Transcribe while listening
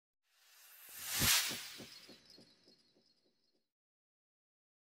Hey,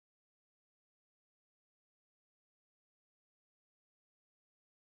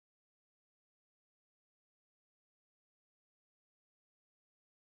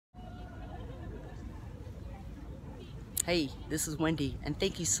 this is Wendy, and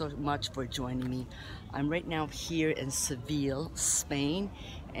thank you so much for joining me. I'm right now here in Seville, Spain,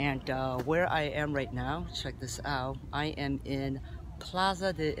 and where I am right now, check this out, I am in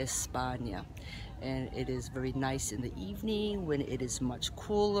Plaza de España, and it is very nice in the evening when it is much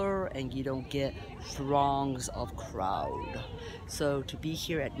cooler and you don't get throngs of crowd. So to be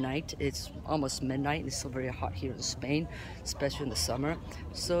here at night, it's almost midnight, it's still very hot here in Spain, especially in the summer.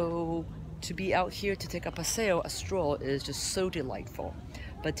 So to be out here to take a paseo, a stroll, is just so delightful.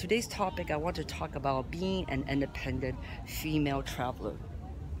 But today's topic, I want to talk about being an independent female traveler.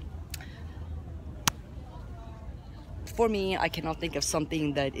 For me, I cannot think of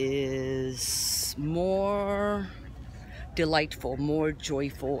something that is more delightful, more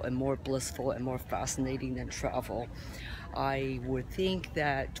joyful, and more blissful, and more fascinating than travel. I would think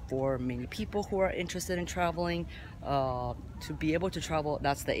that for many people who are interested in traveling, to be able to travel,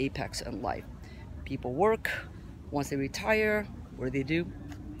 that's the apex in life. People work, once they retire, what do?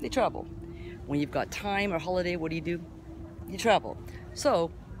 They travel. When you've got time or holiday, what do? You travel. So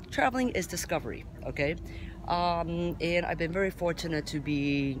traveling is discovery, okay? And I've been very fortunate to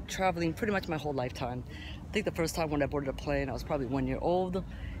be traveling pretty much my whole lifetime. I think the first time when I boarded a plane, I was probably 1 year old,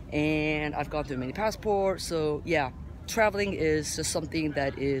 and I've gone through many passports. So yeah, traveling is just something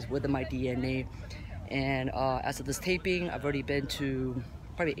that is within my DNA. And as of this taping, I've already been to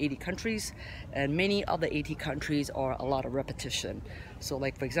probably 80 countries, and many of the 80 countries are a lot of repetition. So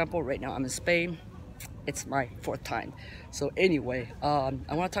like, for example, right now I'm in Spain. It's my 4th time. So anyway, I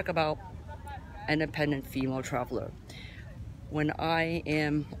want to talk about independent female traveler. When I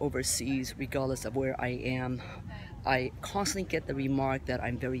am overseas, regardless of where I am, I constantly get the remark that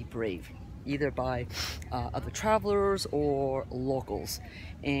I'm very brave, either by other travelers or locals.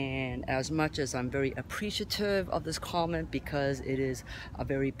 And as much as I'm very appreciative of this comment because it is a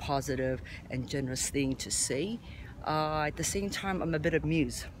very positive and generous thing to say, at the same time I'm a bit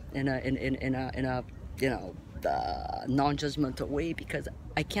amused in a you know, the non-judgmental way, because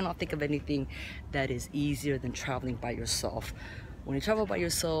I cannot think of anything that is easier than traveling by yourself. When you travel by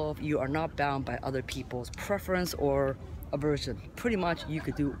yourself, you are not bound by other people's preference or aversion. Pretty much you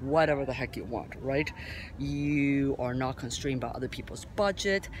could do whatever the heck you want, right? You are not constrained by other people's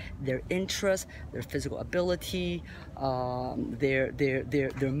budget, their interests, their physical ability,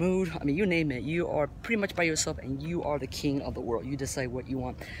 their mood. I mean, you name it. You are pretty much by yourself, and you are the king of the world. You decide what you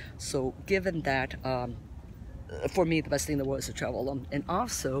want. So given that, for me, the best thing in the world is to travel alone. And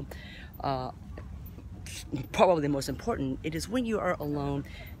also, probably the most important, it is when you are alone,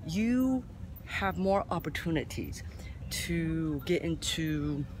 you have more opportunities to get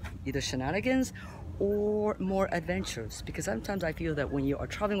into either shenanigans or more adventures, because sometimes I feel that when you are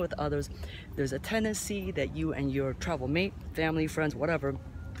traveling with others, there's a tendency that you and your travel mate, family, friends, whatever,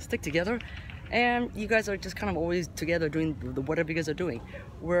 stick together, and you guys are just kind of always together doing whatever you guys are doing.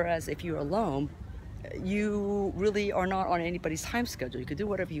 Whereas if you're alone, you really are not on anybody's time schedule. You could do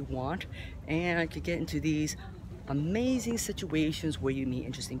whatever you want, and you could get into these amazing situations where you meet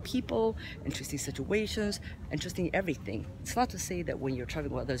interesting people, interesting situations, interesting everything. It's not to say that when you're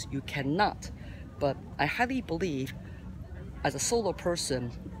traveling with others you cannot, but I highly believe as a solo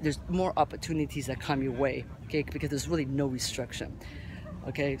person there's more opportunities that come your way, okay, because there's really no restriction.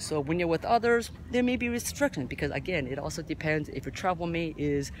 Okay, so when you're with others, there may be restriction, because again, it also depends if your travel mate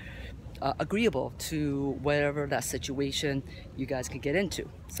is agreeable to whatever that situation you guys can get into.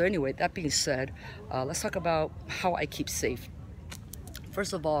 So anyway, that being said, let's talk about how I keep safe.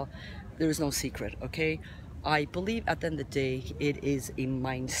 First of all, there is no secret, okay? I believe at the end of the day, it is a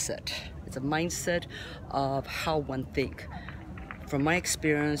mindset. It's a mindset of how one thinks. From my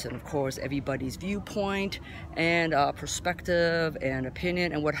experience, and of course everybody's viewpoint and perspective and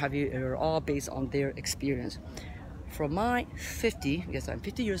opinion and what have you, are all based on their experience. From my 50, yes, I'm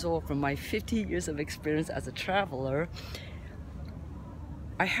 50 years old, from my 50 years of experience as a traveler,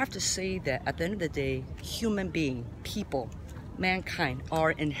 I have to say that at the end of the day, human being, people, mankind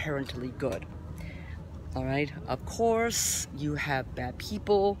are inherently good. All right, of course, you have bad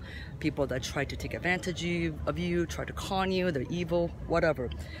people, people that try to take advantage of you, try to con you, they're evil, whatever.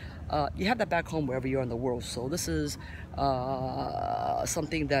 You have that back home wherever you are in the world. So this is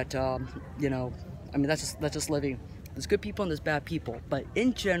something that, you know, I mean, that's just living. There's good people and there's bad people. But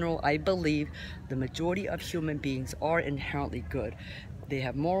in general, I believe the majority of human beings are inherently good. They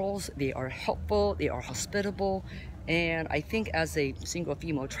have morals, they are helpful, they are hospitable, And I think as a single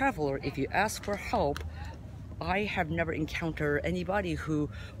female traveler, if you ask for help, I have never encountered anybody who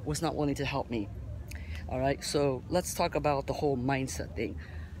was not willing to help me. All right, so let's talk about the whole mindset thing.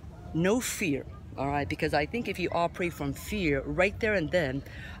 No fear, all right, because I think if you operate from fear right there and then,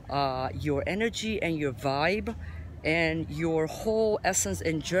 your energy and your vibe and your whole essence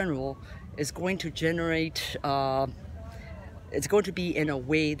in general is going to generate, it's going to be in a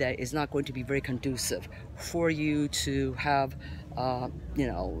way that is not going to be very conducive for you to have,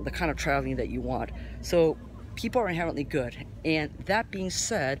 the kind of traveling that you want. So people are inherently good. And that being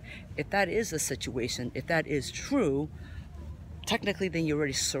said, if that is the situation, if that is true, technically then you're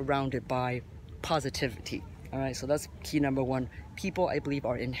already surrounded by positivity. All right, so that's key number one. People, I believe,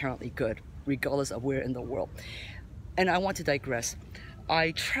 are inherently good, regardless of where in the world. And I want to digress.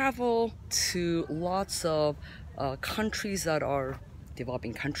 I travel to lots of countries that are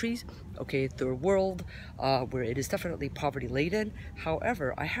developing countries, okay, third world, where it is definitely poverty laden.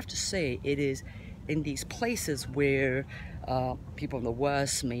 However, I have to say it is in these places where people in the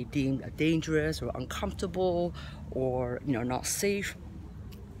West may deem dangerous or uncomfortable or not safe.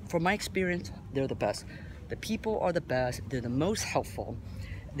 From my experience, they're the best. The people are the best. They're the most helpful.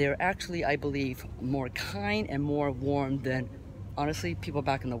 They're actually, I believe, more kind and more warm than, honestly, people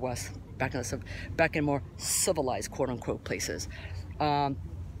back in the West, back in more civilized, quote unquote, places. I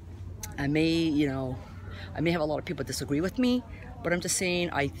may have a lot of people disagree with me, but I'm just saying,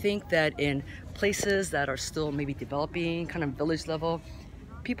 I think that in places that are still maybe developing, kind of village level,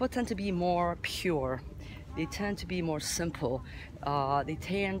 people tend to be more pure. They tend to be more simple. They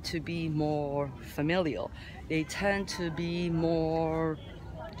tend to be more familial. They tend to be more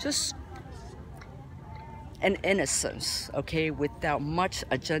just an innocence, okay, without much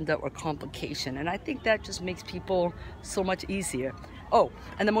agenda or complication. And I think that just makes people so much easier. Oh,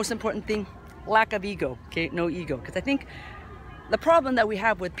 and the most important thing, lack of ego, okay, no ego. Because I think the problem that we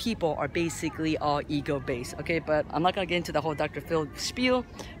have with people are basically all ego-based, okay? But I'm not gonna get into the whole Dr. Phil spiel,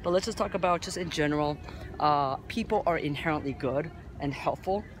 but let's just talk about just in general. People are inherently good and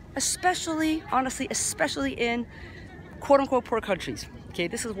helpful, especially, honestly, especially in quote-unquote poor countries. Okay,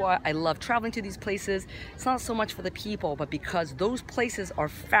 this is why I love traveling to these places. It's not so much for the people, but because those places are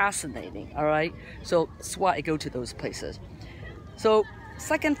fascinating, all right? So that's why I go to those places. So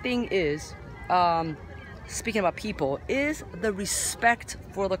second thing is, speaking about people, is the respect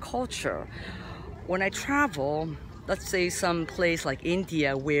for the culture. When I travel, let's say some place like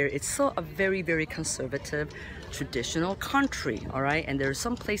India, where it's still a very, very conservative, traditional country, all right? And there are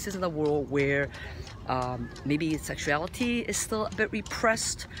some places in the world where maybe sexuality is still a bit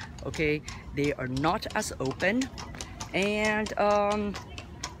repressed, okay? They are not as open, and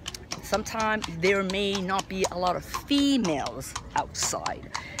sometimes there may not be a lot of females outside.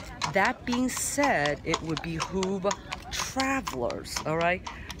 That being said, it would behoove travelers, all right,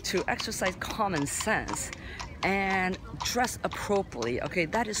 to exercise common sense and dress appropriately, okay?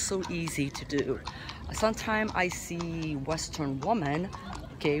 That is so easy to do. Sometimes I see Western women,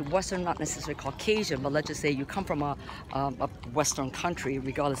 okay, Western, not necessarily Caucasian, but let's just say you come from a Western country,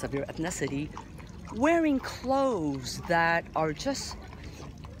 regardless of your ethnicity, wearing clothes that are just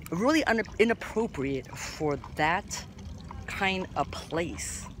really inappropriate for that kind of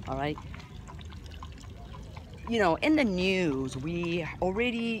place, all right? In the news, we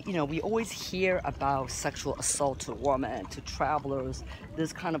already, we always hear about sexual assault to women, to travelers,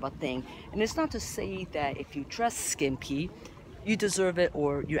 this kind of a thing. And it's not to say that if you dress skimpy, you deserve it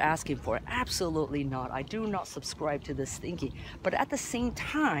or you're asking for it. Absolutely not. I do not subscribe to this thinking. But at the same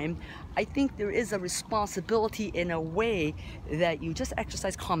time, I think there is a responsibility in a way that you just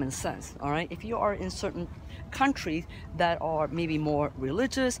exercise common sense, all right? If you are in certain countries that are maybe more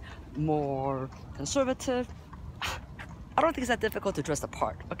religious, more conservative, I don't think it's that difficult to dress the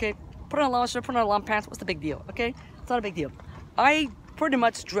part, okay? Put on a long shirt, put on long pants, what's the big deal, okay? It's not a big deal. I pretty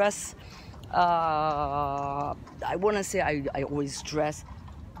much dress, I wouldn't say I always dress,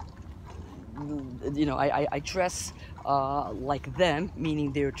 I dress like them,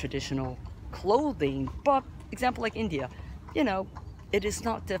 meaning their traditional clothing. But example like India, it is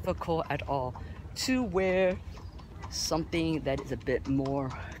not difficult at all to wear something that is a bit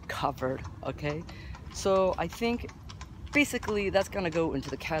more covered, okay? So I think basically that's gonna go into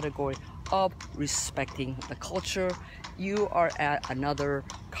the category of respecting the culture. We are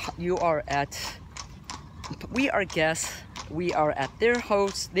guests, we are at their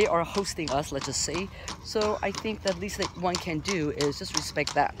host, they are hosting us, let's just say. So I think the least that one can do is just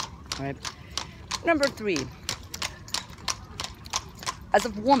respect that, right? Number 3, as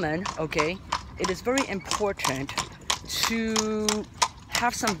a woman, okay, it is very important to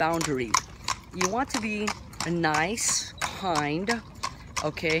have some boundaries. You want to be nice, kind,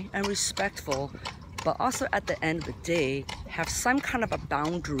 okay, and respectful, but also at the end of the day, have some kind of a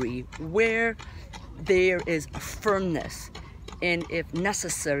boundary where there is a firmness, and if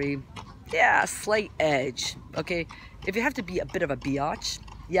necessary, yeah, a slight edge, okay? If you have to be a bit of a biatch,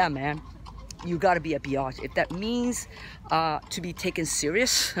 yeah, man, you gotta be a biatch. If that means to be taken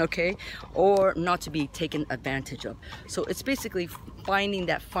serious, okay, or not to be taken advantage of. So it's basically finding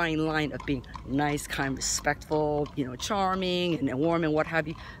that fine line of being nice, kind, respectful, you know, charming and warm and what have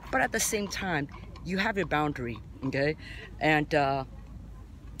you, but at the same time, you have your boundary, okay? And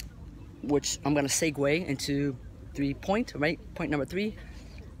which I'm gonna segue into point number 3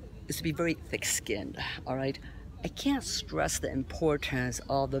 is to be very thick-skinned, all right? I can't stress the importance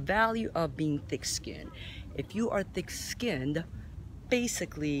of the value of being thick-skinned. If you are thick-skinned,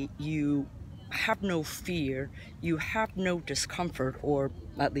 basically you have no fear, you have no discomfort, or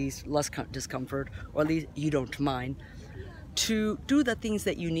at least less discomfort, or at least you don't mind, to do the things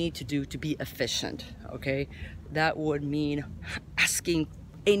that you need to do to be efficient, okay? That would mean asking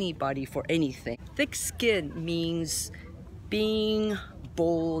anybody for anything. Thick skin means being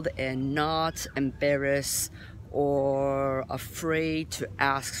bold and not embarrassed or afraid to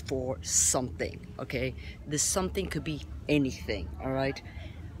ask for something, okay? This something could be anything, all right?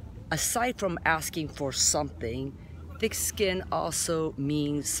 Aside from asking for something, thick skin also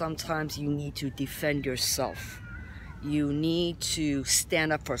means sometimes you need to defend yourself. You need to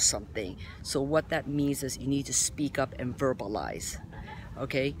stand up for something. So what that means is you need to speak up and verbalize,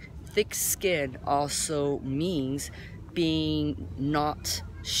 okay? Thick skin also means being not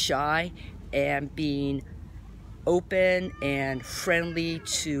shy and being open and friendly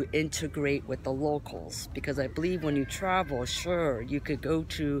to integrate with the locals, because I believe when you travel, sure, you could go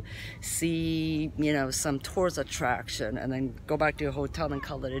to see, you know, some tourist attraction and then go back to your hotel and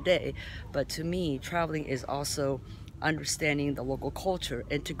call it a day. But to me, traveling is also understanding the local culture,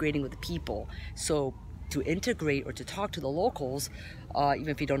 integrating with the people. So to integrate or to talk to the locals, even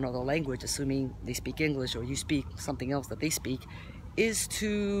if you don't know the language, assuming they speak English or you speak something else that they speak, is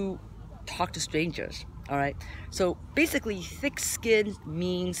to talk to strangers, all right? So basically, thick skin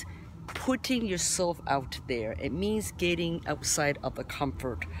means putting yourself out there. It means getting outside of the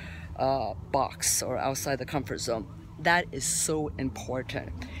comfort box or outside the comfort zone. That is so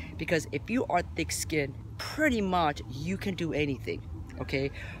important, because if you are thick skinned, pretty much you can do anything,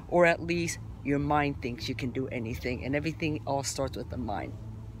 okay? Or at least your mind thinks you can do anything, and everything all starts with the mind.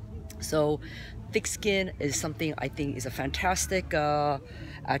 So thick skin is something I think is a fantastic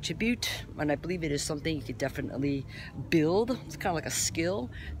attribute, and I believe it is something you could definitely build. It's kind of like a skill.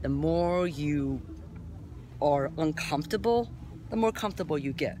 The more you are uncomfortable, the more comfortable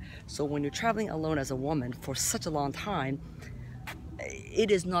you get. So when you're traveling alone as a woman for such a long time, it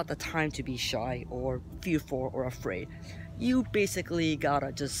is not the time to be shy or fearful or afraid. You basically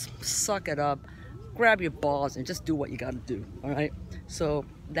gotta just suck it up, grab your balls, and just do what you gotta do, all right? So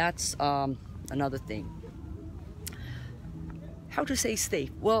that's another thing. How to stay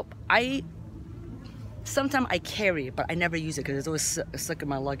safe? Well, sometimes I carry it, but I never use it because it's always stuck in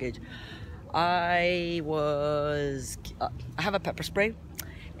my luggage. I have a pepper spray,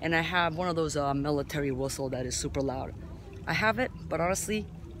 and I have one of those military whistle that is super loud. I have it, but honestly,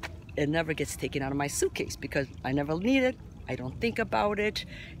 it never gets taken out of my suitcase because I never need it, I don't think about it,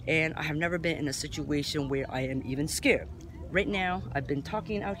 and I have never been in a situation where I am even scared. Right now, I've been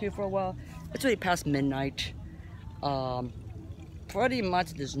talking out here for a while. It's already past midnight. Pretty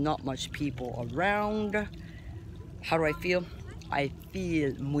much there's not much people around. How do I feel? I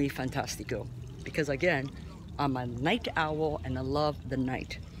feel muy fantástico, because again, I'm a night owl and I love the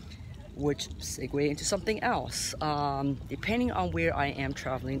night. Which segue into something else. Depending on where I am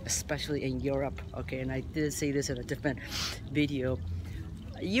traveling, especially in Europe, okay, and I did say this in a different video,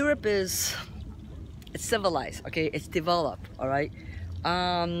 Europe it's civilized, okay, it's developed, all right.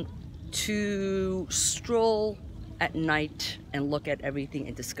 To stroll at night and look at everything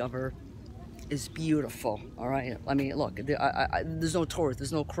and discover is beautiful, all right? I mean, look, there's no tourists,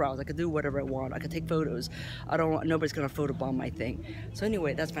 there's no crowds. I could do whatever I want. I could take photos. Nobody's gonna photobomb my thing. So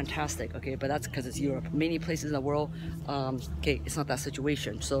anyway, that's fantastic, okay? But that's because it's Europe. Many places in the world, okay, it's not that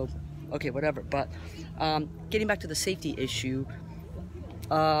situation. So, okay, whatever. But getting back to the safety issue,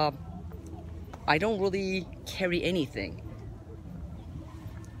 I don't really carry anything.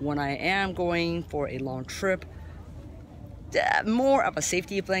 When I am going for a long trip, more of a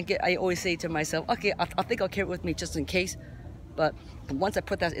safety blanket. I always say to myself, okay, I think I'll carry it with me just in case. But once I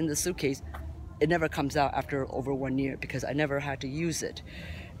put that in the suitcase, it never comes out after over 1 year because I never had to use it.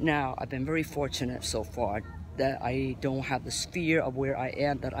 Now, I've been very fortunate so far that I don't have this fear of where I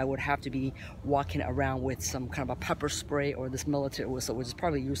am, that I would have to be walking around with some kind of a pepper spray or this military whistle, which is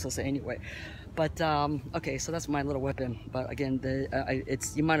probably useless anyway. But okay, so that's my little weapon. But again,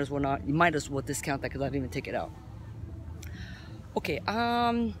 it's you might as well discount that because I didn't even take it out. Okay,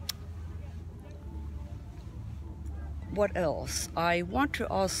 what else? I want to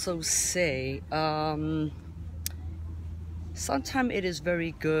also say, sometimes it is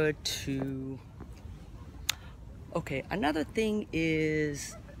very good to, okay, another thing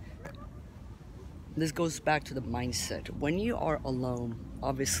is, this goes back to the mindset. When you are alone,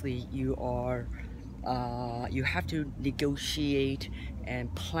 obviously you are, you have to negotiate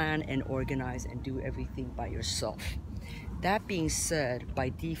and plan and organize and do everything by yourself. That being said, by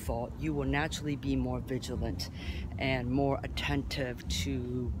default, you will naturally be more vigilant and more attentive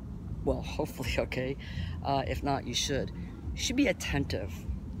to, well, hopefully, okay, if not, you should be attentive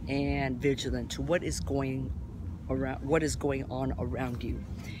and vigilant to what is going on around you.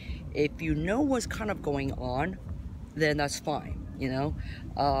 If you know what's kind of going on, then that's fine, you know.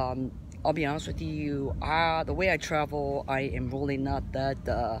 I'll be honest with you, the way I travel, I am really not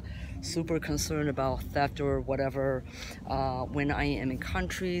that super concerned about theft or whatever. When I am in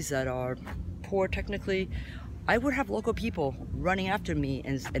countries that are poor technically, I would have local people running after me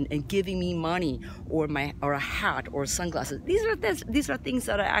and giving me money or a hat or sunglasses. These are things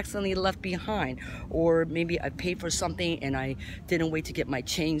that I accidentally left behind, or maybe I paid for something and I didn't wait to get my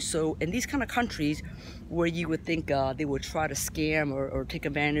change. So in these kind of countries where you would think they would try to scam or take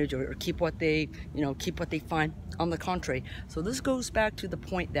advantage or keep what they find, on the contrary. So this goes back to the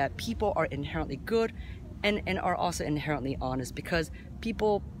point that people are inherently good and are also inherently honest, because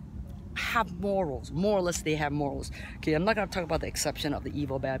people have morals. More or less they have morals. Okay, I'm not going to talk about the exception of the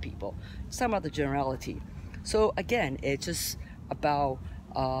evil bad people. It's talking about the generality. So again, it's just about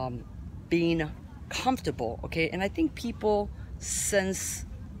being comfortable, okay? And I think people sense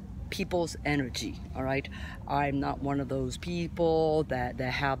people's energy, all right? I'm not one of those people that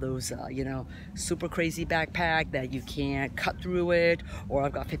have those, you know, super crazy backpack that you can't cut through it, or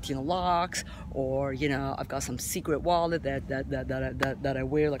I've got 15 locks, or, you know, I've got some secret wallet that I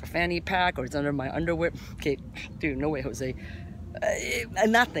wear like a fanny pack, or it's under my underwear. Okay, dude, no way, Jose.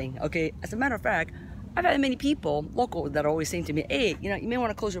 Nothing, okay? As a matter of fact, I've had many people, local, that are always saying to me, hey, you know, you may want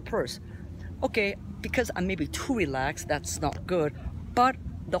to close your purse. Okay, because I'm maybe too relaxed, that's not good, but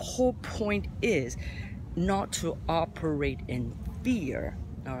the whole point is not to operate in fear,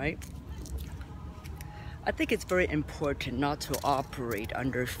 all right? I think it's very important not to operate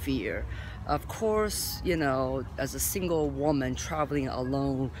under fear. Of course, you know, as a single woman traveling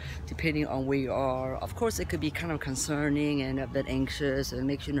alone, depending on where you are, of course it could be kind of concerning and a bit anxious and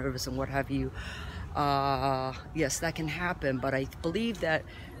makes you nervous and what have you. Yes, that can happen, but I believe that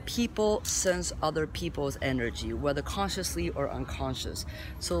people sense other people's energy, whether consciously or unconscious.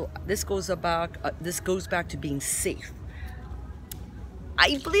 So this goes back to being safe.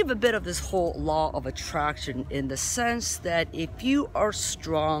 I believe a bit of this whole law of attraction, in the sense that if you are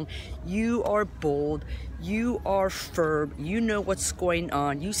strong, you are bold, you are firm, you know what's going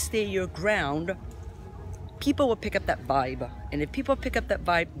on, you stay your ground, people will pick up that vibe. And if people pick up that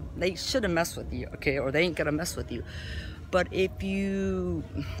vibe, they shouldn't mess with you, okay? Or they ain't gonna mess with you. But if you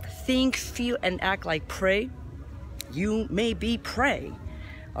think, feel, and act like prey, you may be prey,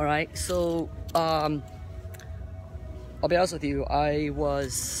 all right? So, I'll be honest with you, I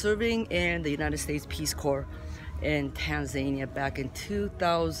was serving in the United States Peace Corps in Tanzania back in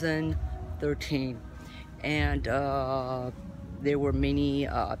 2013. And there were many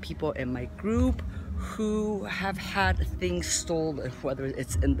people in my group who have had things stolen, whether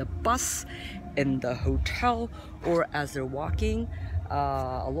it's in the bus, in the hotel, or as they're walking.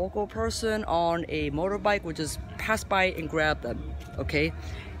 A local person on a motorbike would just pass by and grab them, okay?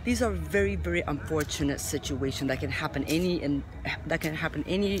 These are very, very unfortunate situations that can happen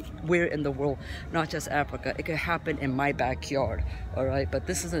anywhere in the world, not just Africa. It could happen in my backyard, all right? But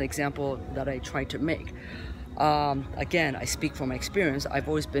this is an example that I try to make. Again, I speak from my experience. I've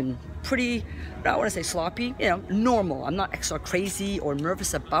always been pretty, I don't want to say sloppy, you know, normal. I'm not extra crazy or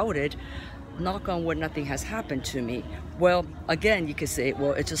nervous about it. Knock on wood, nothing has happened to me. Well, again, you could say,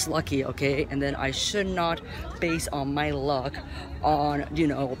 well, it's just lucky, okay? And then I should not base on my luck on, you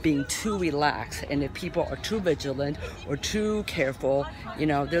know, being too relaxed. And if people are too vigilant or too careful, you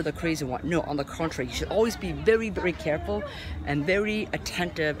know, they're the crazy one. No, on the contrary, you should always be very, very careful and very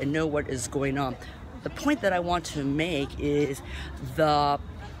attentive and know what is going on. The point that I want to make is the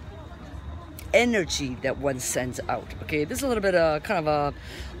energy that one sends out, okay? This is a little bit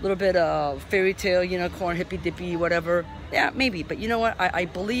fairy tale, unicorn, hippy dippy, whatever. Yeah, maybe, but you know what? I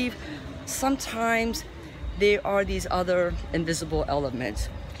believe sometimes there are these other invisible elements.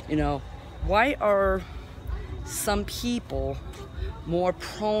 You know, why are some people more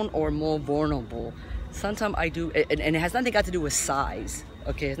prone or more vulnerable? Sometimes I do, and it has nothing got to do with size.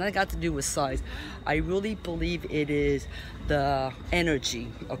 Okay, it's nothing got to do with size. I really believe it is the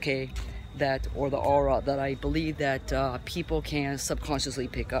energy, okay, that, or the aura that I believe that people can subconsciously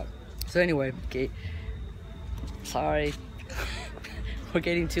pick up. So anyway, okay, sorry. We're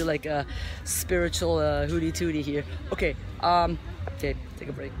getting to like a spiritual hooty tooty here. Okay, okay, take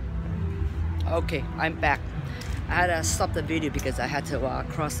a break. Okay, I'm back. I had to stop the video because I had to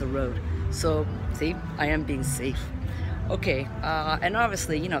cross the road. So, see, I am being safe. Okay, and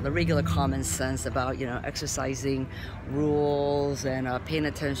obviously, you know, the regular common sense about, you know, exercising rules and paying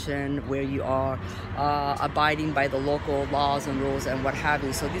attention where you are, abiding by the local laws and rules and what have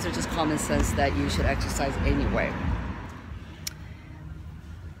you. So these are just common sense that you should exercise anyway.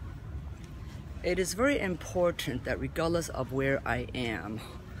 It is very important that regardless of where I am,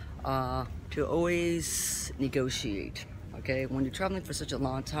 to always negotiate, okay? When you're traveling for such a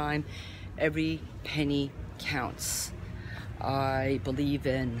long time, every penny counts. I believe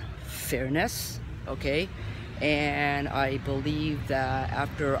in fairness, okay? And I believe that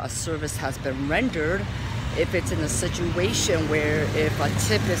after a service has been rendered, if it's in a situation where if a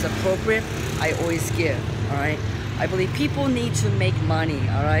tip is appropriate, I always give, all right? I believe people need to make money,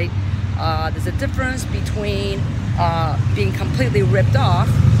 all right? There's a difference between being completely ripped off,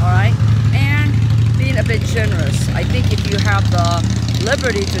 all right, and being a bit generous. I think if you have the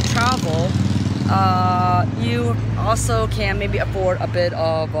liberty to travel, you also can maybe afford a bit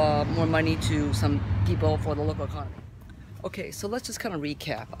of more money to some people for the local economy. Okay, so let's just kind of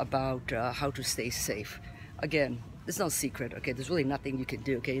recap about how to stay safe. Again, it's no secret, okay? There's really nothing you can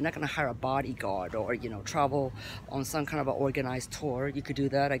do, okay? You're not gonna hire a bodyguard or, you know, travel on some kind of an organized tour. You could do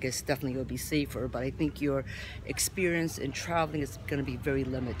that, I guess definitely it'll be safer, but I think your experience in traveling is gonna be very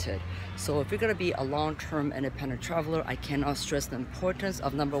limited. So if you're gonna be a long-term independent traveler, I cannot stress the importance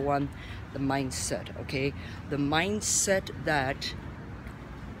of number one, the mindset, okay? The mindset that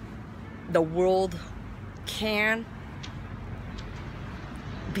the world can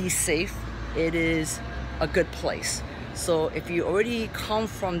be safe. It is a good place. So if you already come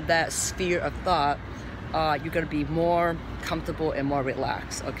from that sphere of thought, you're gonna be more comfortable and more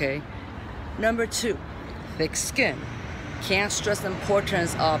relaxed, okay? Number two, thick skin. Can't stress the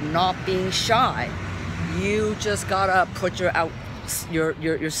importance of not being shy. You just gotta put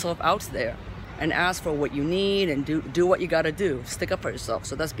yourself out there and ask for what you need and do what you gotta do. Stick up for yourself.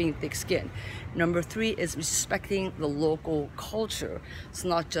 So that's being thick-skinned. Number three is respecting the local culture. It's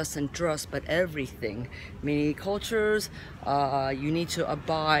not just in dress, but everything. Many cultures, you need to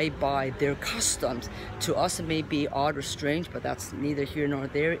abide by their customs. To us, it may be odd or strange, but that's neither here nor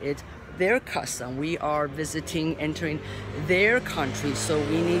there. It's their custom. We are visiting, entering their country, so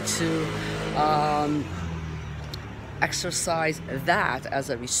we need to exercise that as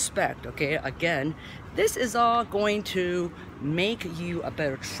a respect, okay? Again, this is all going to make you a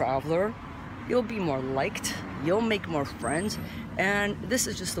better traveler. You'll be more liked, you'll make more friends, and this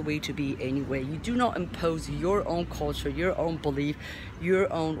is just the way to be anyway. You do not impose your own culture, your own belief,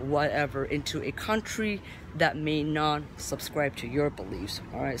 your own whatever into a country that may not subscribe to your beliefs,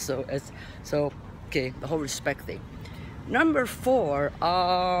 all right? So okay, the whole respect thing. Number four,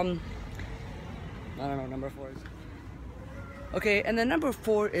 I don't know, number four is, okay, and then number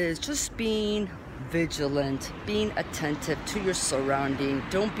four is just being vigilant, being attentive to your surrounding.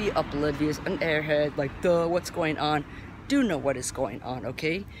 Don't be oblivious, an airhead, like, duh, what's going on? Do know what is going on,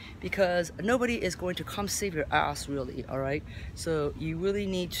 okay? Because nobody is going to come save your ass, really, all right? So you really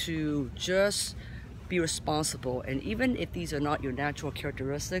need to just be responsible. And even if these are not your natural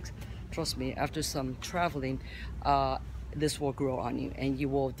characteristics, trust me, after some traveling, this will grow on you, and you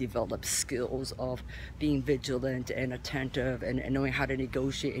will develop skills of being vigilant and attentive and knowing how to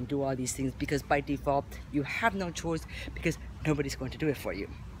negotiate and do all these things, because by default you have no choice, because nobody's going to do it for you,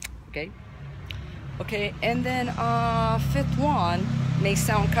 okay? Okay, and then fifth one may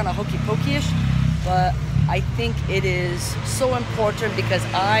sound kind of hokey pokey-ish, but I think it is so important because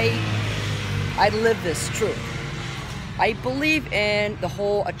I live this truth. I believe in the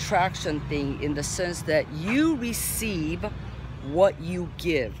whole attraction thing, in the sense that you receive what you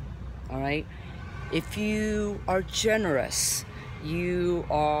give, all right? If you are generous, you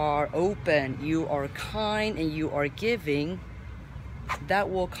are open, you are kind, and you are giving, that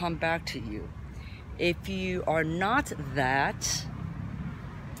will come back to you. If you are not that,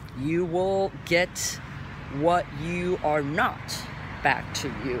 you will get what you are not back to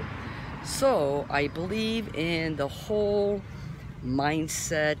you. So I believe in the whole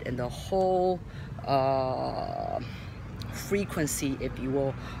mindset and the whole frequency, if you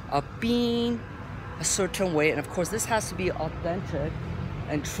will, of being a certain way. And of course, this has to be authentic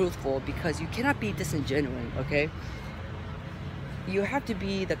and truthful, because you cannot be disingenuous, okay? You have to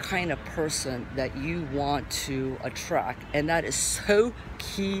be the kind of person that you want to attract, and that is so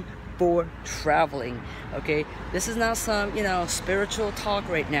key for traveling, okay? This is not some, you know, spiritual talk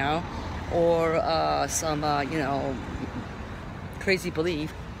right now, or some, you know, crazy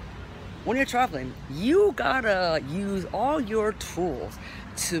belief. When you're traveling, you gotta use all your tools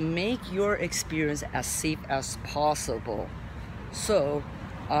to make your experience as safe as possible. So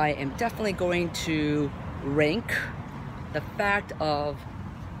I am definitely going to rank the fact of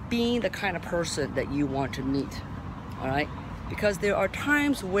being the kind of person that you want to meet, all right? Because there are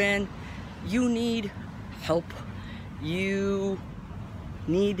times when you need help, you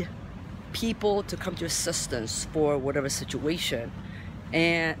need people to come to your assistance for whatever situation.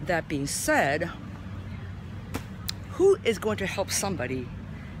 And that being said, who is going to help somebody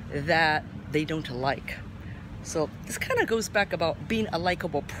that they don't like? So this kind of goes back about being a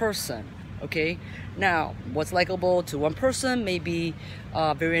likable person, okay? Now, what's likable to one person may be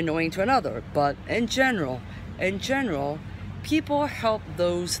very annoying to another, but in general, people help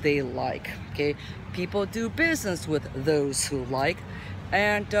those they like, okay? People do business with those who like,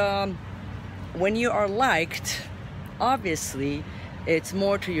 and when you are liked, obviously, it's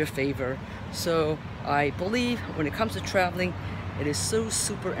more to your favor. So I believe when it comes to traveling, it is so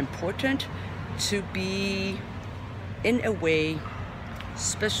super important to be in a way,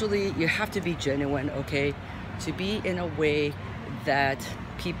 especially you have to be genuine, okay? To be in a way that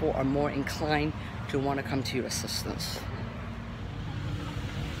people are more inclined to want to come to your assistance.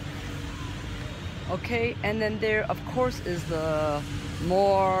 Okay, and then there of course is the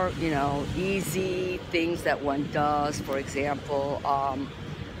more, you know, easy things that one does. For example,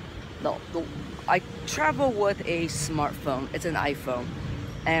 I travel with a smartphone. It's an iPhone,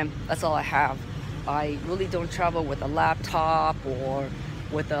 and that's all I have. I really don't travel with a laptop or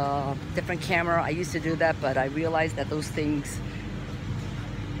with a different camera. I used to do that, but I realized that those things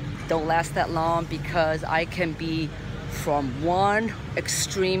don't last that long, because I can be from one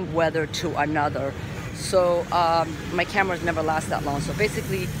extreme weather to another. So my cameras never last that long. So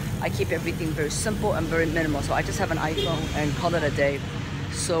basically, I keep everything very simple and very minimal. So I just have an iPhone and call it a day.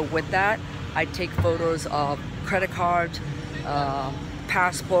 So with that, I take photos of credit cards,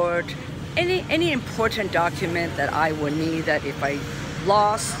 passport, any important document that I would need, that if I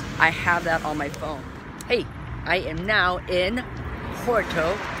lost, I have that on my phone. Hey, I am now in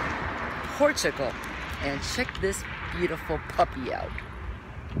Porto, Portugal, and check this beautiful puppy out.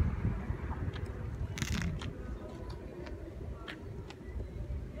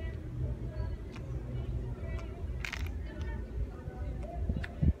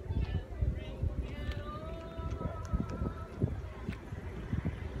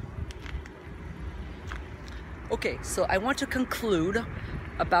 Okay, so I want to conclude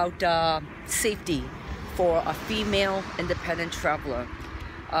about safety for a female independent traveler.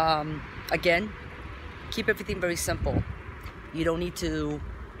 Again, keep everything very simple. You don't need to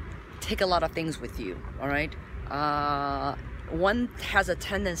take a lot of things with you, all right? One has a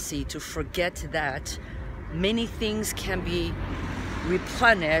tendency to forget that many things can be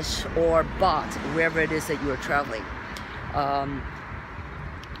replenished or bought wherever it is that you are traveling.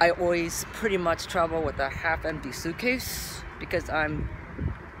 I always pretty much travel with a half-empty suitcase, because I'm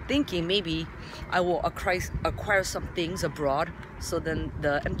thinking maybe I will acquire some things abroad, so then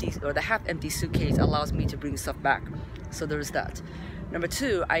the empty or the half-empty suitcase allows me to bring stuff back. So there's that. Number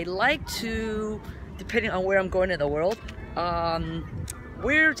two, I like to, depending on where I'm going in the world,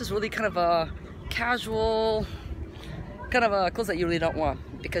 wear just really kind of a casual, kind of a clothes that you really don't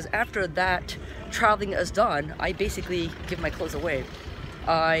want, because after that traveling is done, I basically give my clothes away.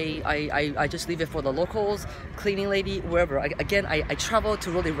 I just leave it for the locals, cleaning lady, wherever. Again, I travel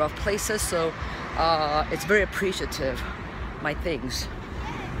to really rough places, so it's very appreciative, my things.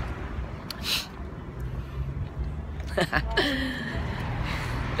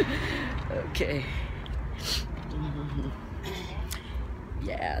 Okay.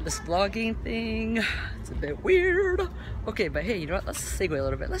 Yeah, this vlogging thing, it's a bit weird. Okay, but hey, you know what? Let's segue a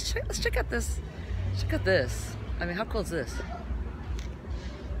little bit. Let's check out this. Check out this. I mean, how cool is this?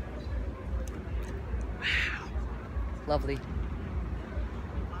 Wow. Lovely.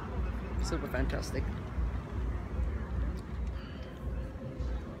 Super fantastic.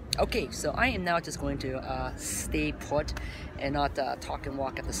 Okay, so I am now just going to stay put and not talk and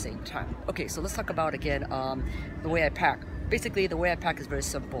walk at the same time. Okay, so let's talk about again the way I pack. Basically, the way I pack is very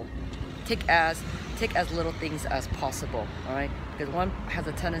simple. Take as little things as possible. All right, because one has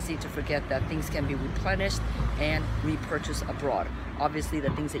a tendency to forget that things can be replenished and repurchased abroad. Obviously, the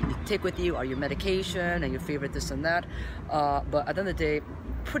things that you take with you are your medication and your favorite this and that. But at the end of the day,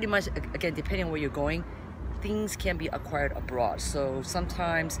 pretty much, again, depending on where you're going, things can be acquired abroad. So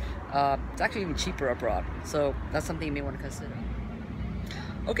sometimes it's actually even cheaper abroad. So that's something you may want to consider.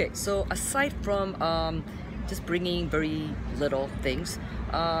 Okay, so aside from just bringing very little things,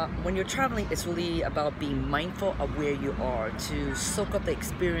 when you're traveling, it's really about being mindful of where you are to soak up the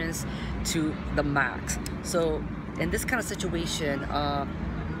experience to the max. So in this kind of situation,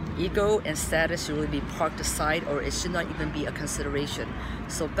 ego and status should really be parked aside, or it should not even be a consideration.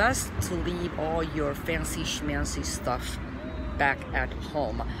 So best to leave all your fancy schmancy stuff back at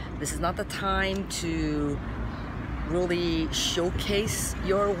home. This is not the time to really showcase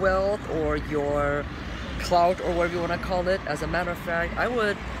your wealth or your clout or whatever you want to call it. As a matter of fact, I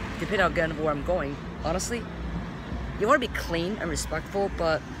would, depending on again where I'm going, honestly, you want to be clean and respectful,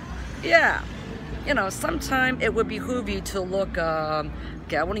 but yeah, you know, sometimes it would behoove you to look,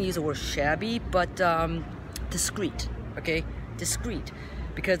 okay, I want to use the word shabby, but discreet, okay? Discreet.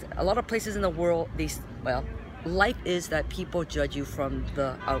 Because a lot of places in the world, well, life is that people judge you from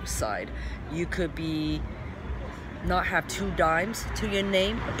the outside. You could be not have 2 dimes to your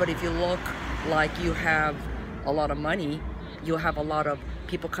name, but if you look like you have a lot of money, you'll have a lot of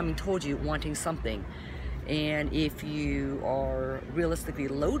people coming towards you wanting something. And if you are realistically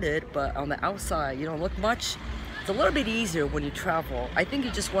loaded, but on the outside you don't look much, it's a little bit easier when you travel. I think you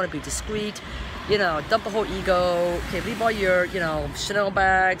just want to be discreet, you know, dump the whole ego, okay, leave all your, you know, Chanel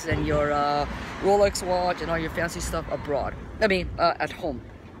bags and your Rolex watch and all your fancy stuff abroad. I mean, at home.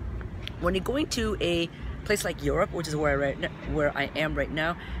 When you're going to a place like Europe, which is where I am right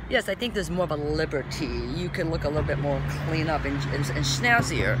now, yes, I think there's more of a liberty. You can look a little bit more clean up and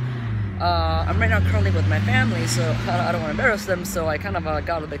snazzier. I'm right now currently with my family, so I don't want to embarrass them, so I kind of got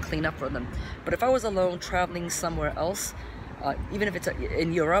a little bit clean up for them. But if I was alone traveling somewhere else, even if it's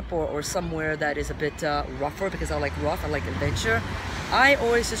in Europe or somewhere that is a bit rougher, because I like rough, I like adventure, I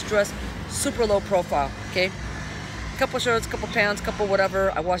always just dress super low profile, okay? Couple shirts, couple pants, couple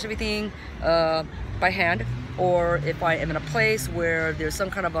whatever. I wash everything by hand, or if I am in a place where there's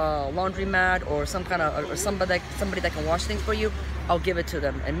some kind of a laundromat or some kind of or somebody that can wash things for you, I'll give it to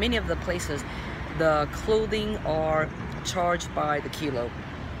them. And many of the places, the clothing are charged by the kilo.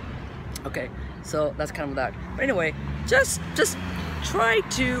 Okay, so that's kind of that. But anyway, just try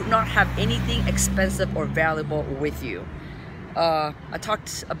to not have anything expensive or valuable with you. I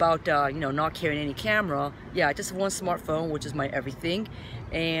talked about you know, not carrying any camera. Yeah, just one smartphone, which is my everything,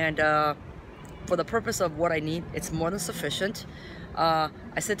 and for the purpose of what I need, it's more than sufficient. I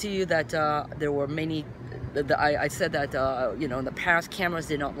said to you that there were many. I said that you know, in the past cameras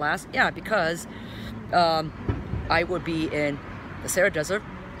did not last. Yeah, because I would be in the Sahara Desert,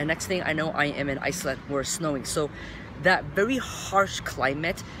 and next thing I know, I am in Iceland where it's snowing. So that very harsh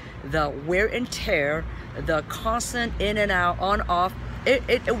climate, the wear and tear, the constant in and out, on off,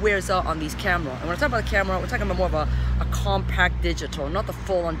 it wears out on these cameras. And when I talk about the camera, we're talking about more of a compact digital, not the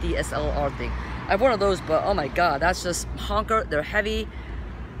full-on DSLR thing. I have one of those, but oh my god, that's just honker. They're heavy.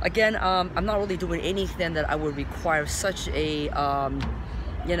 Again, I'm not really doing anything that I would require such a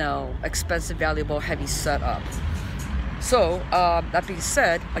you know, expensive, valuable, heavy setup. So that being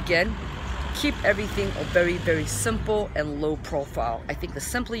said, again, keep everything very, very simple and low profile. I think the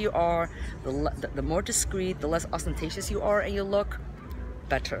simpler you are, the more discreet, the less ostentatious you are and you look,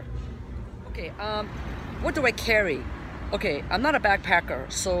 better. Okay, what do I carry? Okay, I'm not a backpacker,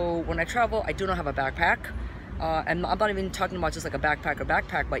 so when I travel, I do not have a backpack. And I'm not even talking about just like a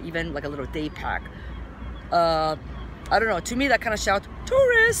backpack, but even like a little day pack. I don't know, to me that kind of shouts,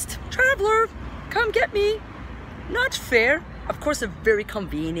 tourist, traveler, come get me. Not fair. Of course, they're very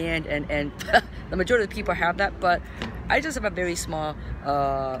convenient, and the majority of the people have that, but I just have a very small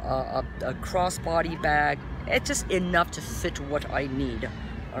a crossbody bag. It's just enough to fit what I need.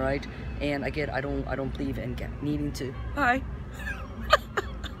 All right, and again, I don't believe in needing to. Hi.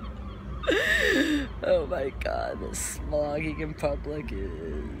 Oh my god, the slogging in public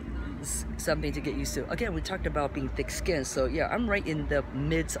is something to get used to. Again, we talked about being thick-skinned, so yeah, I'm right in the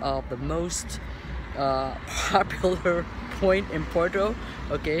midst of the most popular point in Porto.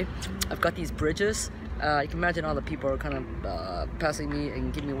 Okay, I've got these bridges. You can imagine all the people are kind of passing me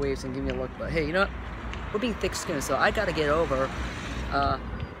and giving me waves and giving me a look, but hey, you know what? We're being thick-skinned, so I gotta get over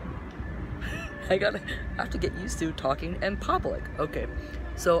I have to get used to talking in public. Okay,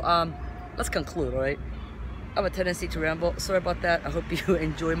 so let's conclude. All right, I have a tendency to ramble. Sorry about that. I hope you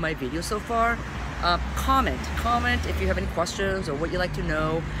enjoyed my video so far. Comment if you have any questions or what you'd like to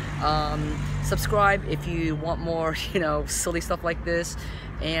know. Subscribe if you want more, you know, silly stuff like this.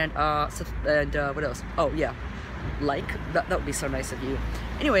 And what else? Oh yeah, like that would be so nice of you.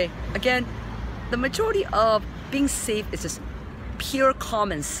 Anyway, again, the majority of being safe is just pure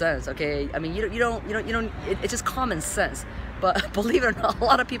common sense. Okay, I mean, you don't it's just common sense. But believe it or not, a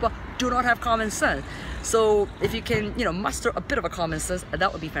lot of people do not have common sense. So if you can, you know, muster a bit of a common sense,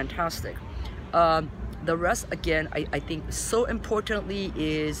 that would be fantastic. The rest, again, I think so importantly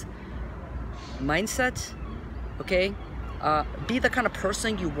is mindset. Okay, be the kind of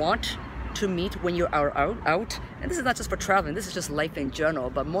person you want to meet when you are out. And this is not just for traveling, this is just life in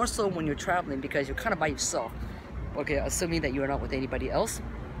general, but more so when you're traveling, because you're kind of by yourself. Okay, assuming that you are not with anybody else.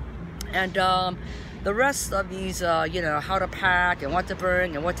 And the rest of these, you know, how to pack and what to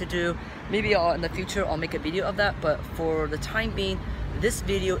bring and what to do, maybe in the future I'll make a video of that. But for the time being, this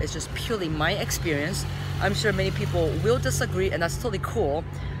video is just purely my experience. I'm sure many people will disagree, and that's totally cool.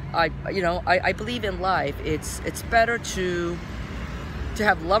 I believe in life. It's better to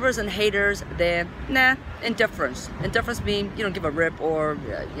have lovers and haters than indifference. Indifference means you don't give a rip, or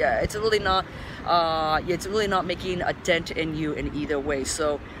yeah, it's really not making a dent in you in either way.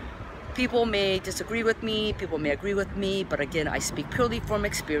 So people may disagree with me, people may agree with me, but again, I speak purely from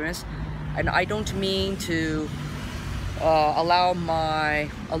experience, and I don't mean to allow my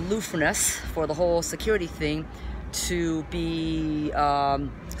aloofness for the whole security thing to be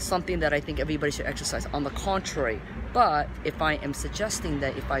something that I think everybody should exercise. On the contrary, but if I am suggesting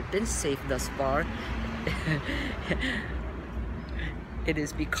that if I've been safe thus far, it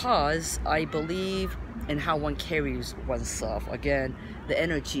is because I believe in how one carries oneself. Again, the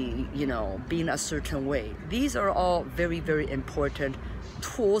energy, you know, being a certain way. These are all very, very important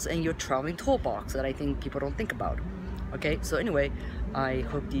tools in your traveling toolbox that I think people don't think about. Okay, so anyway, I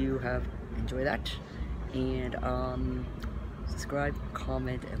hope you have enjoyed that. And subscribe,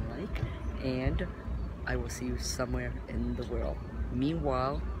 comment, and like. And I will see you somewhere in the world.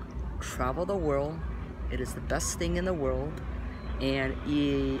 Meanwhile, travel the world. It is the best thing in the world. And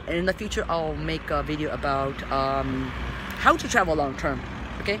in the future, I'll make a video about how to travel long term.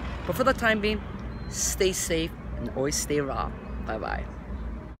 Okay, but for the time being, stay safe and always stay raw. Bye bye.